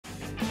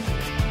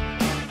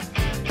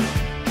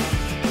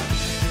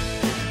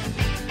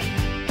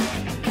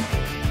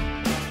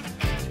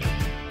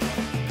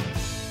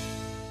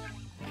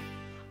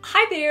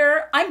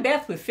there, I'm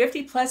Beth with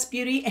 50 Plus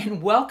Beauty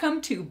and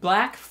welcome to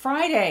Black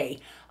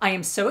Friday. I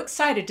am so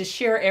excited to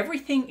share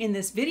everything in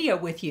this video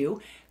with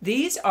you.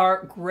 These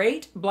are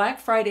great Black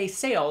Friday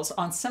sales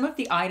on some of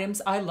the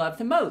items I love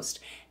the most.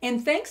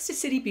 And thanks to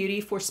City Beauty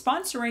for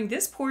sponsoring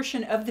this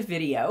portion of the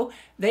video.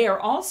 They are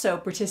also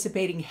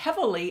participating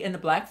heavily in the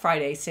Black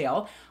Friday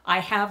sale. I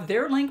have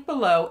their link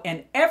below,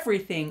 and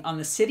everything on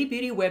the City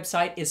Beauty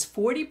website is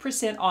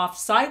 40% off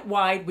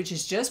site-wide, which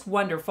is just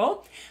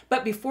wonderful.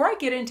 But before I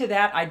get into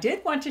that, I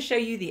did want to show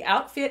you the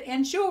outfit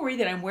and jewelry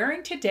that I'm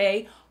wearing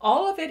today.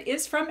 All of it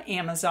is from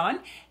Amazon,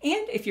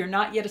 and if you're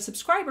not yet a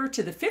subscriber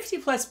to the 50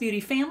 Plus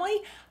Beauty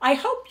family, I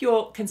hope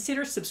you'll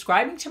consider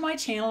subscribing to my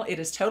channel. It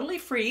is totally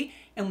free,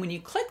 and when you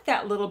click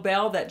that little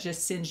bell, that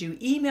just sends you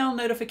email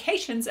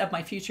notifications of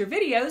my future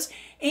videos,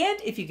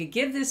 and if you could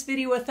give this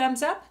video a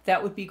thumbs up,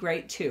 that would be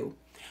great too.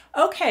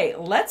 Okay,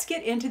 let's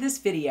get into this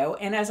video,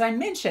 and as I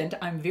mentioned,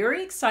 I'm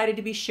very excited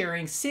to be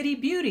sharing City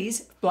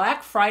Beauty's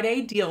Black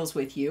Friday deals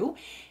with you.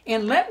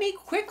 And let me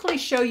quickly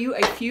show you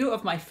a few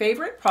of my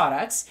favorite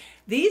products.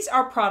 These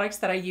are products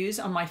that I use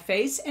on my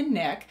face and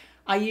neck.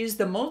 I use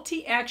the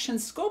Multi-Action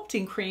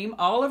Sculpting Cream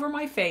all over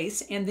my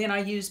face, and then I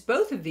use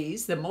both of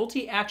these, the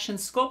Multi-Action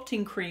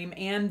Sculpting Cream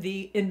and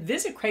the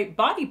Invisicrepe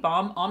Body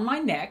Balm on my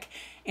neck,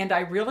 and I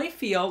really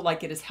feel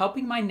like it is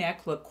helping my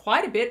neck look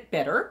quite a bit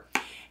better.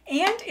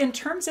 And in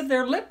terms of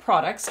their lip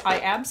products, I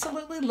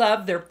absolutely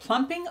love their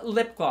Plumping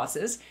lip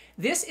glosses.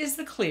 This is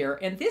the clear,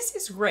 and this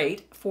is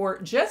great for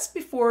just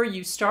before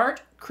you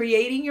start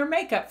creating your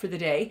makeup for the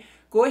day.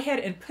 Go ahead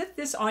and put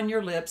this on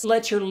your lips.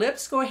 Let your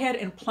lips go ahead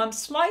and plump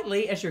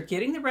slightly as you're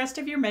getting the rest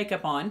of your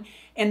makeup on.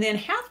 And then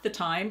half the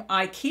time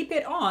I keep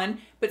it on,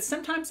 but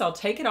sometimes I'll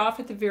take it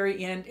off at the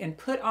very end and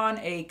put on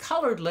a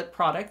colored lip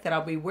product that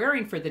I'll be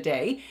wearing for the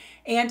day.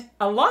 And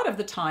a lot of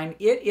the time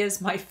it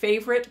is my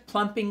favorite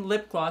plumping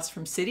lip gloss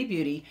from City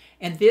Beauty.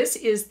 And this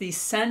is the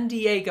San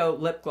Diego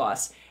lip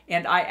gloss.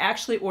 And I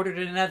actually ordered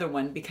another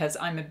one because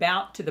I'm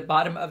about to the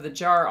bottom of the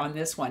jar on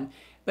this one.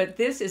 But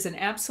this is an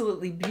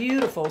absolutely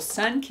beautiful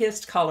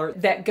sun-kissed color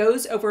that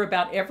goes over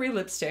about every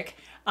lipstick.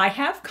 I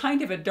have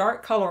kind of a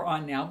dark color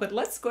on now, but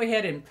let's go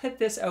ahead and put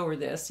this over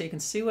this so you can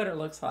see what it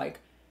looks like.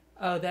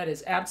 Oh, that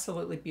is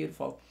absolutely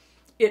beautiful.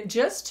 It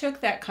just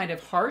took that kind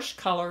of harsh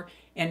color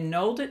and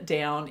nulled it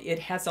down. It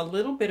has a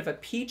little bit of a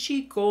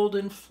peachy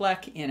golden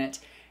fleck in it.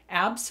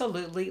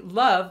 Absolutely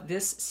love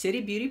this City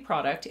Beauty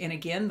product, and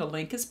again, the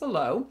link is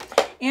below.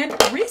 And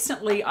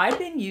recently I've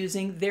been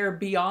using their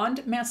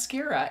Beyond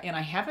mascara, and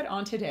I have it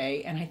on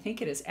today, and I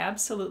think it is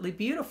absolutely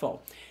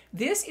beautiful.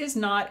 This is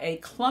not a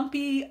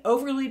clumpy,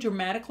 overly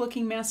dramatic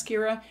looking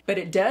mascara, but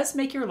it does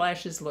make your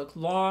lashes look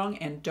long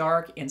and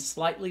dark and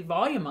slightly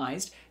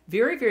volumized.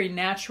 Very, very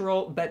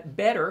natural, but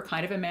better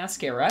kind of a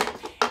mascara.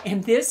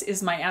 And this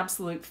is my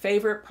absolute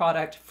favorite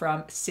product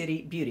from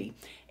City Beauty.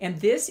 And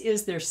this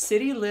is their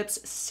City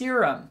Lips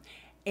Serum.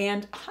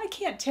 And I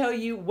can't tell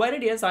you what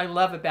it is I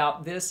love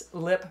about this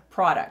lip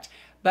product,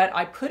 but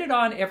I put it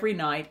on every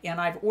night,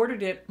 and I've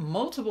ordered it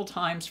multiple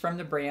times from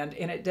the brand,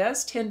 and it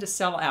does tend to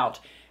sell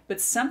out.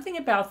 But something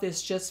about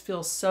this just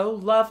feels so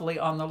lovely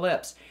on the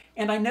lips.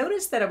 And I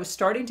noticed that I was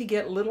starting to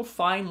get little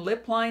fine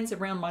lip lines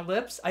around my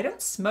lips. I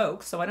don't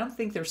smoke, so I don't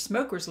think they're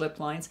smoker's lip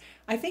lines.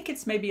 I think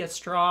it's maybe a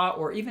straw,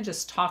 or even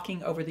just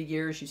talking over the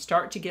years, you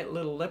start to get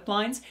little lip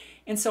lines.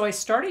 And so I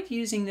started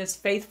using this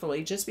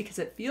faithfully just because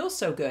it feels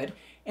so good.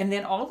 And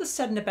then all of a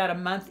sudden, about a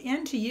month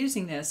into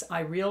using this, I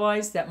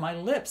realized that my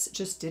lips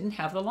just didn't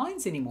have the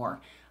lines anymore.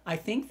 I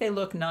think they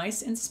look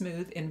nice and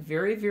smooth and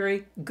very,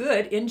 very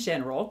good in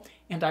general.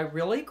 And I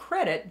really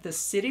credit the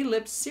City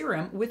Lips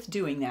Serum with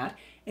doing that.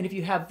 And if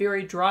you have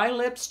very dry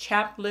lips,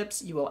 chapped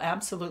lips, you will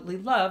absolutely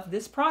love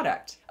this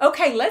product.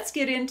 Okay, let's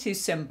get into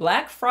some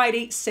Black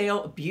Friday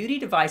sale beauty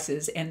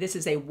devices. And this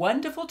is a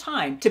wonderful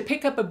time to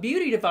pick up a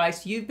beauty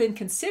device you've been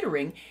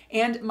considering.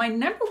 And my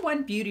number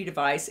one beauty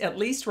device, at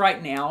least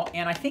right now,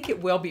 and I think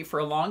it will be for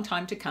a long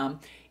time to come,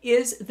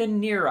 is the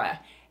Nira.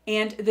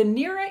 And the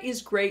Nira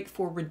is great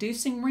for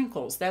reducing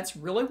wrinkles. That's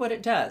really what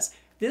it does.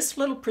 This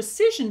little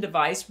precision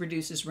device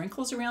reduces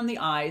wrinkles around the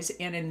eyes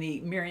and in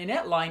the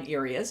marionette line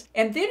areas.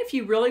 And then if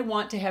you really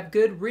want to have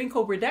good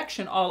wrinkle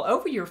reduction all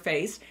over your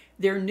face,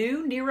 their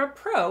new Nira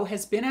Pro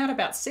has been out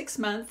about 6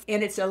 months,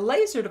 and it's a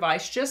laser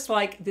device just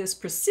like this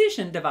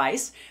precision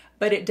device,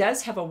 but it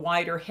does have a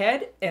wider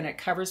head and it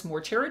covers more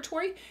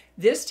territory.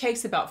 This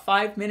takes about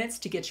 5 minutes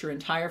to get your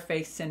entire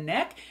face and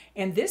neck,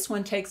 and this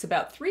one takes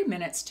about 3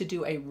 minutes to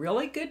do a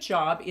really good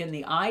job in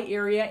the eye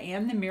area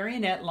and the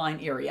marionette line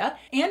area.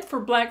 And for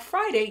Black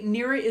Friday,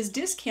 Nira is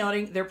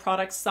discounting their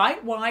products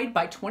site-wide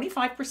by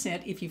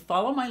 25% if you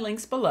follow my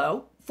links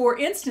below. For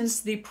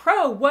instance, the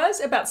Pro was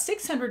about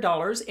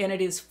 $600 and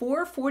it is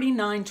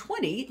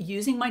 $449.20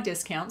 using my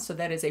discount, so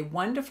that is a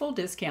wonderful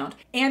discount.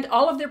 And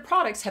all of their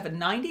products have a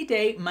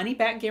 90-day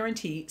money-back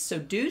guarantee, so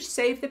do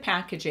save the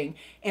packaging.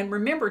 And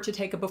remember to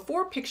take a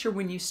before picture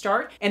when you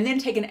start and then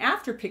take an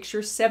after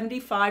picture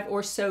 75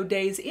 or so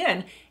days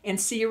in and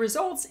see your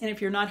results. And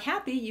if you're not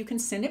happy, you can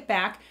send it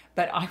back.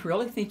 But I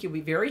really think you'll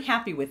be very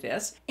happy with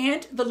this.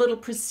 And the little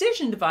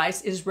precision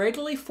device is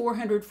regularly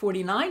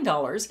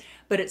 $449,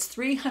 but it's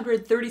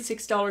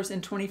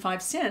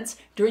 $336.25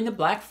 during the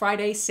Black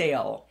Friday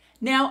sale.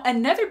 Now,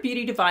 another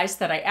beauty device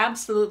that I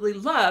absolutely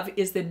love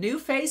is the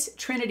NuFace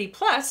Trinity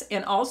Plus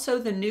and also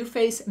the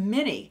NuFace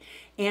Mini.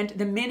 And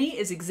the Mini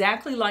is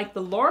exactly like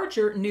the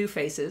larger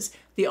NuFaces.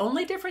 The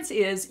only difference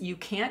is you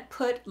can't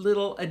put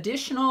little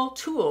additional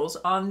tools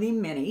on the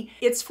Mini.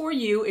 It's for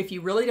you if you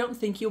really don't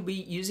think you'll be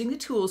using the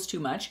tools too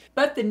much.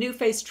 But the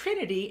NuFace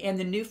Trinity and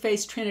the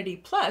NuFace Trinity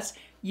Plus,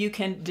 you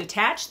can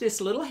detach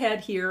this little head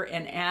here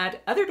and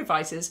add other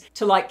devices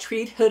to like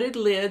treat hooded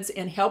lids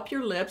and help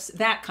your lips,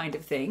 that kind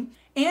of thing.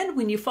 And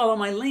when you follow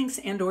my links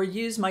and or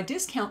use my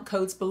discount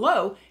codes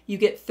below, you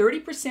get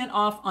 30%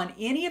 off on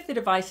any of the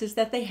devices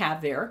that they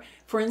have there.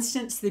 For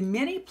instance, the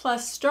Mini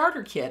Plus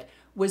Starter Kit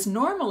was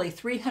normally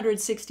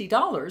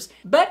 $360,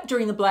 but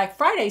during the Black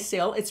Friday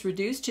sale, it's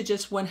reduced to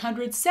just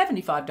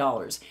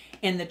 $175.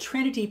 And the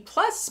Trinity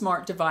Plus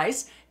Smart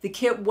Device, the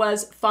kit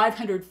was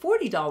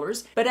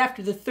 $540, but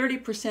after the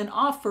 30%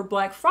 off for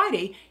Black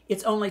Friday,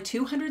 it's only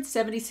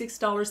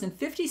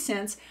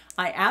 $276.50.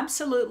 I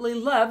absolutely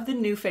love the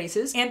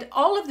NuFaces, and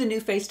all of the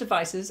NuFace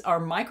devices are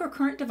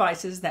microcurrent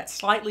devices that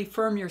slightly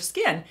firm your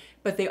skin,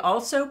 but they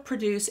also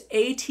produce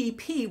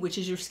ATP, which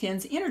is your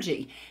skin's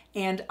energy.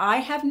 And I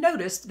have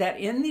noticed that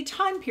in the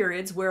time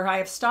periods where I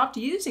have stopped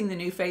using the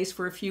NuFace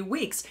for a few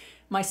weeks,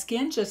 my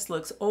skin just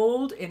looks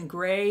old and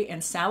gray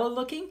and sallow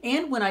looking.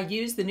 And when I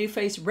use the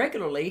NuFace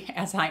regularly,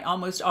 as I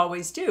almost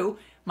always do,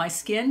 my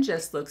skin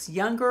just looks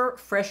younger,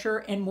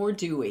 fresher, and more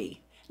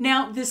dewy.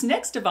 Now, this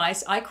next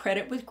device I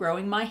credit with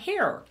growing my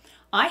hair.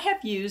 I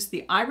have used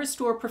the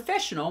iRESTORE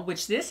Professional,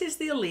 which this is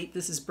the Elite.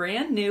 This is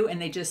brand new,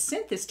 and they just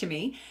sent this to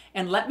me.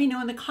 And let me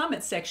know in the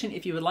comments section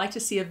if you would like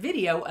to see a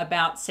video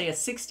about, say, a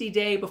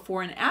 60-day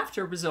before and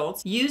after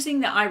results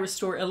using the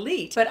iRESTORE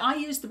Elite. But I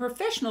used the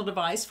Professional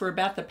device for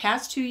about the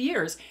past 2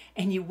 years,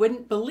 and you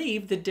wouldn't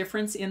believe the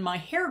difference in my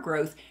hair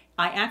growth.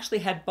 I actually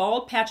had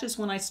bald patches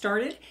when I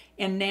started,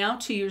 and now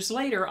 2 years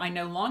later, I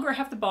no longer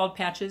have the bald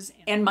patches,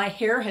 and my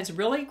hair has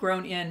really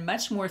grown in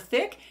much more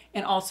thick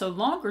and also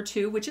longer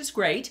too, which is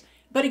great.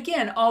 But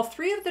again, all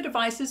three of the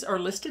devices are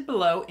listed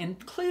below,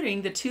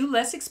 including the 2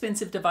 less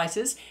expensive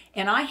devices,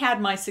 and I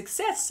had my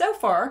success so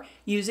far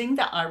using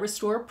the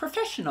iRESTORE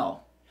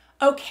Professional.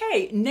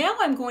 Okay, now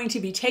I'm going to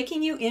be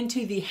taking you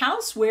into the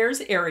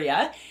housewares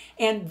area,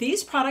 and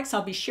these products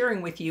I'll be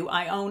sharing with you.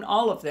 I own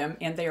all of them,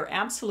 and they are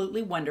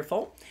absolutely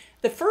wonderful.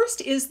 The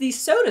first is the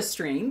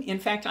SodaStream. In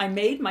fact, I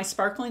made my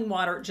sparkling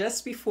water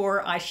just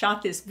before I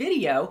shot this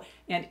video,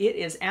 and it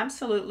is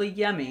absolutely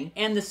yummy.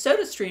 And the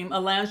SodaStream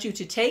allows you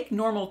to take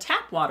normal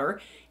tap water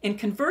and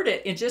convert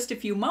it in just a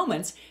few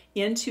moments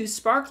into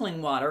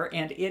sparkling water,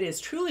 and it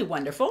is truly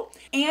wonderful.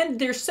 And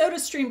their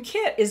SodaStream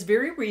kit is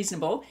very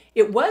reasonable.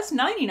 It was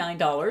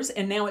 $99,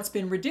 and now it's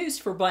been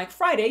reduced for Black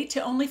Friday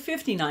to only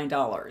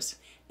 $59.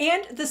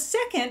 And the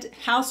second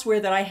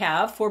houseware that I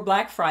have for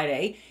Black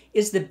Friday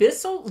is the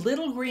Bissell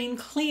Little Green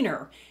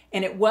Cleaner.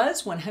 And it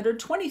was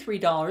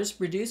 $123,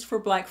 reduced for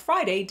Black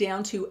Friday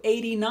down to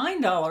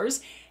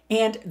 $89.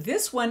 And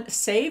this one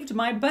saved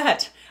my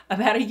butt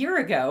about a year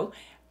ago.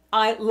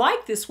 I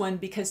like this one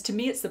because to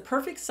me it's the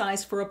perfect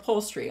size for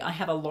upholstery. I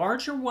have a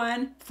larger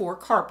one for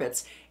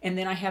carpets, and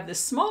then I have the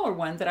smaller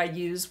one that I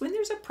use when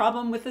there's a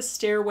problem with a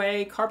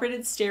stairway,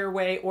 carpeted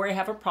stairway, or I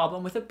have a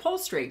problem with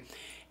upholstery.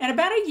 And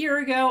about a year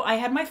ago, I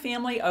had my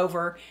family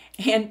over,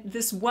 and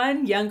this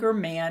one younger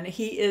man,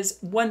 he is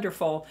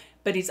wonderful,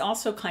 but he's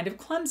also kind of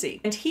clumsy.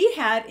 And he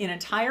had an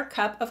entire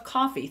cup of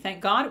coffee.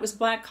 Thank God it was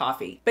black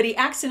coffee. But he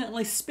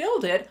accidentally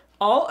spilled it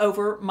all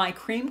over my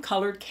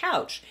cream-colored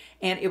couch.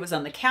 And it was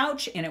on the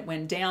couch, and it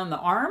went down the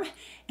arm.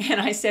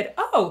 And I said,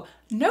 oh,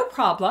 no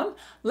problem.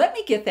 Let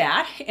me get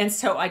that. And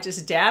so I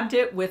just dabbed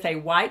it with a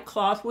white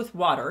cloth with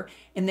water.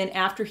 And then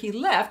after he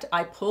left,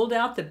 I pulled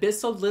out the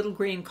Bissell Little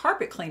Green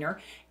Carpet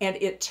Cleaner, and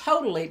it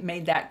totally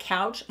made that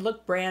couch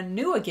look brand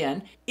new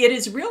again. It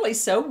is really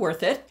so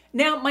worth it.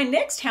 Now, my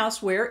next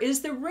houseware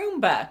is the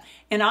Roomba.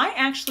 And I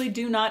actually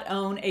do not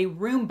own a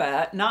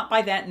Roomba, not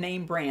by that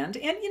name brand.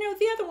 And,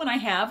 the other one I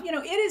have, it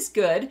is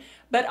good.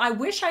 But I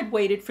wish I'd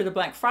waited for the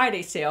Black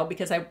Friday sale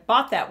because I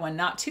bought that one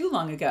not too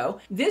long ago.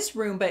 This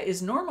Roomba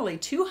is normally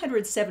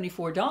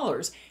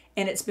 $274,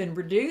 and it's been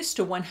reduced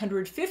to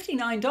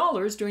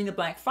 $159 during the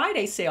Black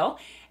Friday sale.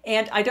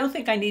 And I don't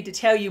think I need to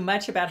tell you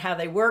much about how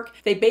they work.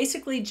 They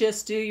basically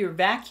just do your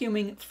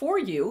vacuuming for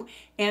you.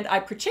 And I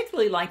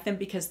particularly like them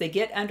because they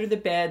get under the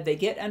bed, they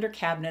get under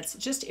cabinets,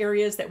 just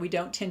areas that we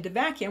don't tend to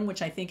vacuum,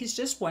 which I think is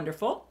just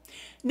wonderful.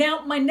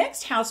 Now, my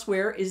next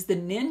houseware is the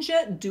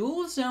Ninja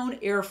Dual Zone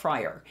Air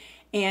Fryer.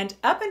 And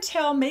up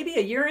until maybe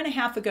a year and a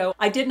half ago,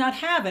 I did not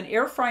have an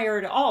air fryer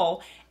at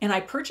all. And I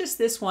purchased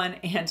this one,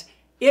 and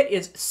it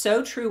is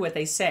so true what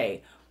they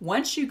say.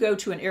 once you go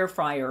to an air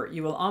fryer,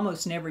 you will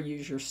almost never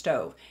use your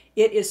stove.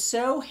 It is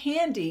so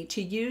handy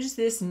to use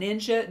this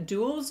Ninja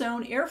dual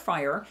zone air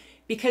fryer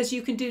because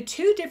you can do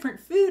two different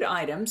food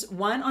items,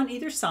 one on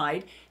either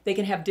side. They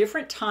can have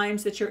different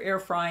times that you're air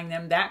frying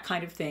them, that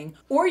kind of thing.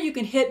 Or you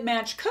can hit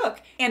match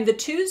cook, and the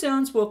two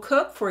zones will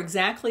cook for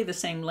exactly the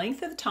same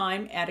length of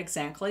time at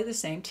exactly the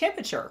same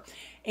temperature.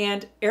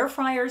 And air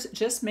fryers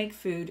just make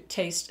food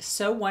taste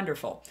so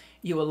wonderful.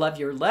 You will love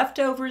your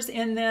leftovers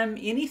in them,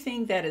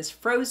 anything that is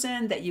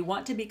frozen that you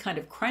want to be kind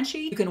of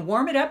crunchy. You can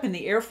warm it up in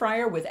the air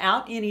fryer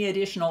without any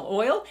additional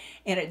oil,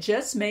 and it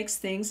just makes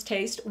things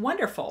taste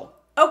wonderful.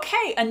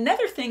 Okay,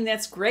 another thing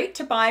that's great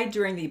to buy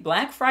during the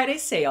Black Friday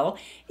sale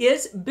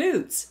is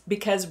boots,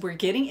 because we're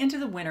getting into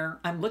the winter.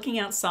 I'm looking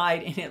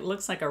outside and it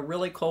looks like a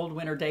really cold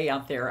winter day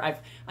out there.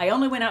 I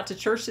only went out to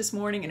church this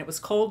morning and it was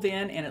cold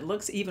then, and it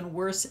looks even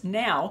worse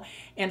now.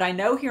 And I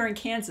know here in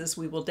Kansas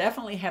we will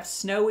definitely have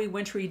snowy,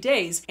 wintry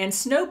days, and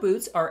snow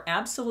boots are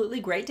absolutely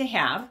great to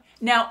have.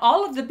 Now,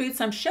 all of the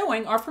boots I'm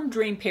showing are from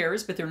Dream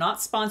Pairs, but they're not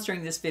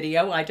sponsoring this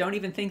video. I don't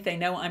even think they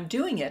know I'm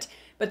doing it.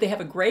 But they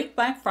have a great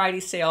Black Friday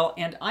sale,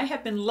 and I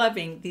have been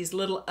loving these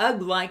little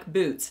UGG-like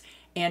boots.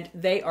 And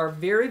they are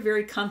very,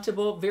 very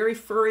comfortable, very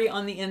furry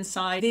on the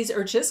inside. These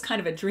are just kind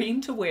of a dream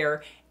to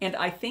wear, and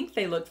I think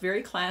they look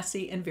very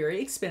classy and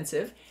very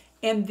expensive.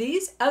 And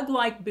these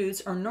UGG-like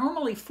boots are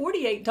normally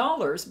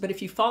 $48, but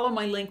if you follow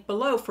my link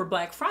below for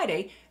Black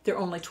Friday, they're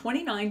only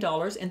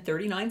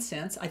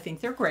 $29.39. I think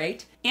they're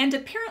great. And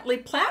apparently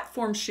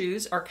platform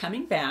shoes are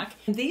coming back.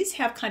 And these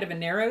have kind of a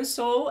narrow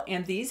sole,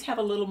 and these have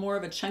a little more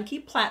of a chunky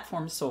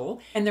platform sole.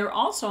 And they're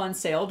also on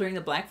sale during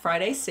the Black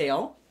Friday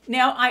sale.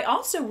 Now, I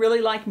also really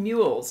like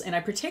mules, and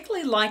I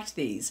particularly liked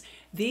these.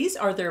 These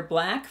are their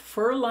black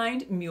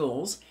fur-lined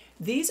mules.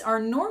 These are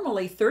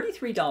normally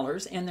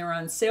 $33, and they're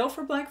on sale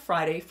for Black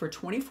Friday for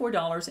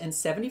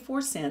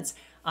 $24.74.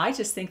 I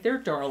just think they're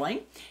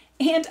darling.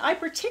 And I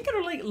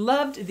particularly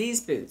loved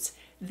these boots.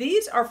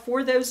 These are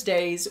for those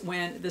days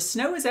when the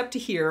snow is up to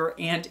here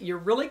and you're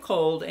really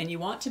cold and you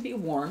want to be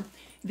warm.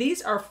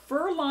 These are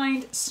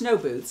fur-lined snow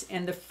boots,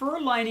 and the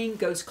fur lining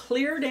goes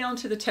clear down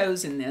to the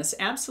toes in this.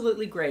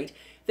 Absolutely great.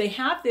 They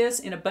have this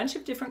in a bunch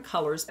of different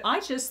colors.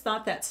 I just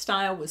thought that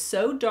style was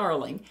so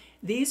darling.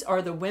 These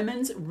are the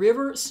women's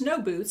river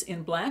snow boots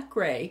in black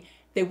gray.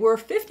 They were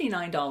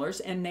 $59,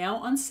 and now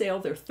on sale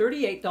they're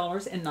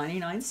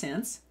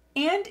 $38.99.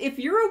 And if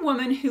you're a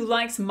woman who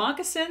likes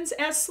moccasins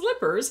as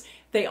slippers,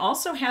 they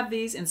also have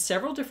these in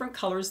several different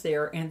colors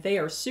there, and they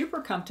are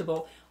super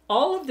comfortable.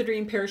 All of the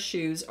Dream Pair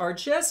shoes are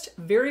just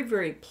very,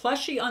 very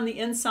plushy on the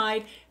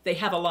inside. They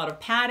have a lot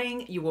of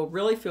padding. You will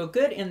really feel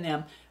good in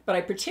them. But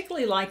I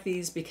particularly like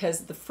these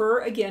because the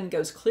fur, again,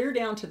 goes clear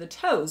down to the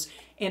toes,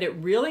 and it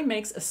really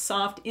makes a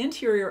soft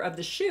interior of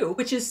the shoe,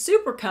 which is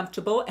super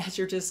comfortable as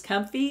you're just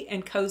comfy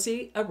and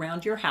cozy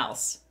around your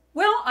house.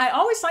 Well, I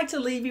always like to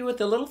leave you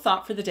with a little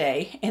thought for the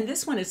day, and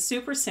this one is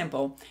super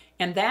simple,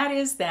 and that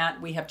is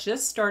that we have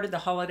just started the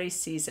holiday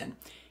season.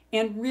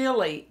 And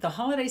really, the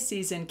holiday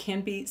season can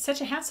be such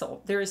a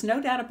hassle. There is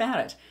no doubt about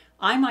it.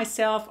 I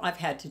myself, I've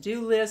had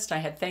to-do lists. I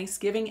had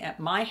Thanksgiving at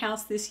my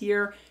house this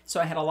year, so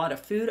I had a lot of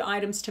food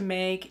items to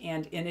make,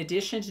 and in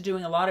addition to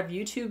doing a lot of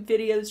YouTube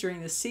videos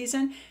during the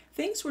season,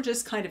 things were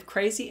just kind of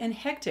crazy and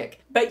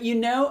hectic. But you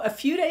know, a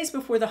few days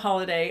before the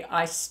holiday,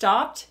 I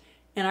stopped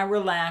and I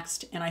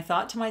relaxed, and I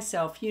thought to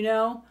myself, you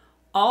know,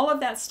 all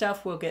of that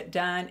stuff will get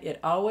done. It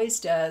always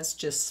does.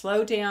 Just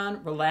slow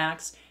down,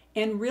 relax,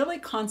 and really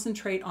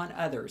concentrate on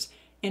others.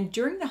 And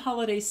during the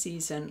holiday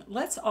season,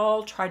 let's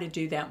all try to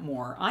do that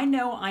more. I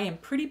know I am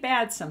pretty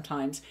bad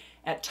sometimes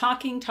at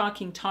talking,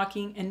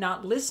 and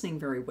not listening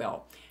very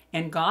well.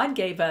 And God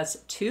gave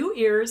us 2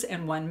 ears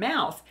and 1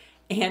 mouth.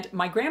 And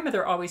my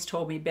grandmother always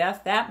told me,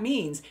 Beth, that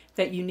means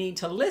that you need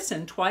to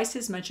listen twice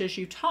as much as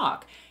you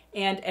talk.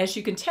 And as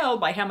you can tell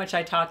by how much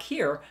I talk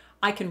here,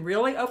 I can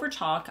really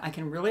overtalk, I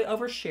can really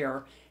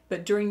overshare.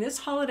 But during this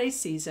holiday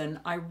season,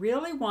 I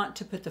really want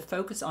to put the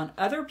focus on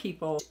other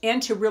people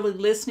and to really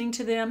listening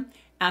to them,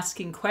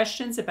 asking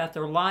questions about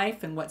their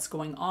life and what's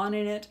going on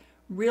in it,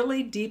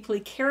 really deeply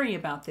caring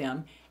about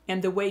them.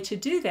 And the way to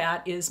do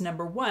that is,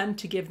 number 1,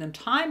 to give them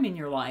time in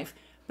your life,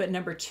 but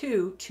number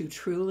 2, to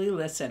truly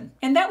listen.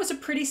 And that was a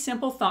pretty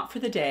simple thought for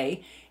the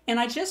day. And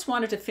I just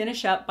wanted to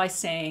finish up by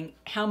saying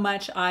how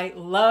much I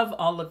love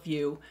all of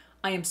you.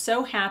 I am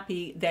so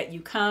happy that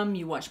you come,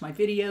 you watch my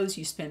videos,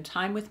 you spend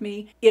time with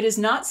me. It is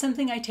not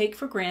something I take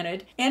for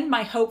granted. And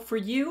my hope for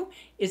you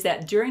is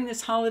that during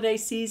this holiday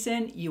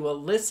season, you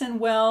will listen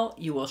well,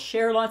 you will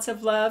share lots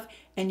of love,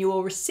 and you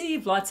will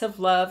receive lots of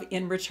love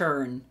in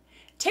return.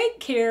 Take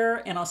care,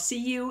 and I'll see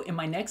you in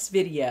my next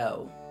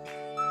video.